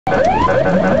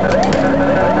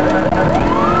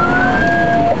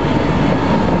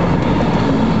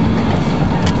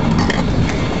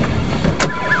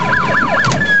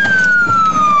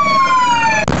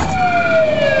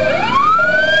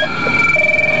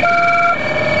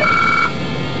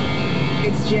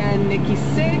Nikki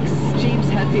 6, James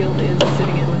Hetfield is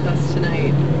sitting in with us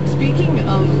tonight. Speaking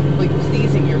of like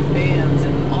pleasing your fans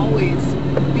and always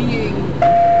being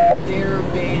their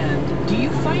band, do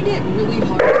you find it really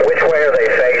hard? Which way are they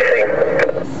facing?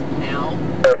 Now?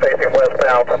 They're facing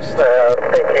westbound. I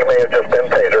think he may have just been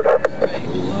tasered.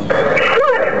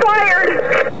 Shots fired!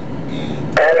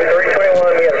 At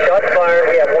 321, we have shots fired.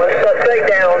 We have one suspect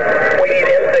down. We need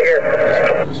him here.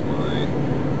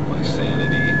 My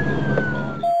sanity.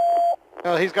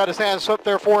 Well, he's got his hands up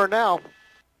there for her now.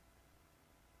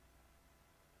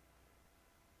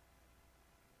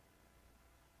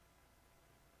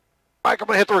 Mike, I'm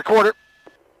going to hit the recorder.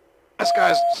 This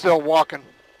guy's still walking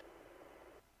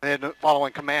and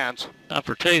following commands. Time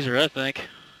for taser, I think.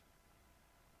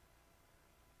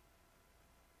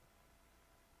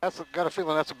 Got a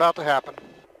feeling that's about to happen.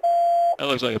 That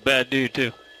looks like a bad dude,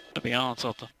 too. To be honest,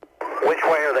 something. Which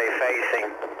way are they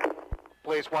facing?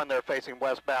 Police 1, they're facing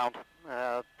westbound.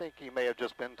 I think he may have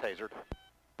just been tasered.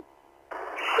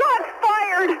 Shots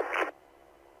fired!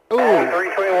 Ooh.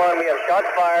 321, we have shots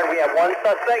fired. We have one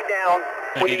suspect down.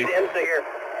 We need him here.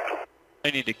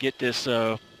 They need to get this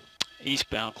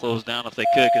eastbound closed down if they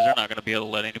could, because they're not going to be able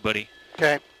to let anybody.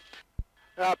 Okay.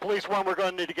 Police 1, we're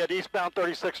going to need to get eastbound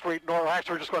 36th Street North.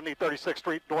 Actually, we're just going to need 36th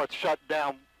Street North shut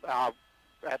down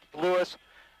at Lewis,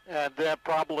 and then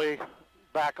probably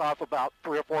back off about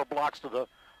 3 or 4 blocks to the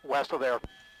west of there.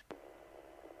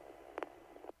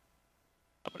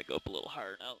 I'm going to go up a little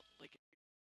higher now. Like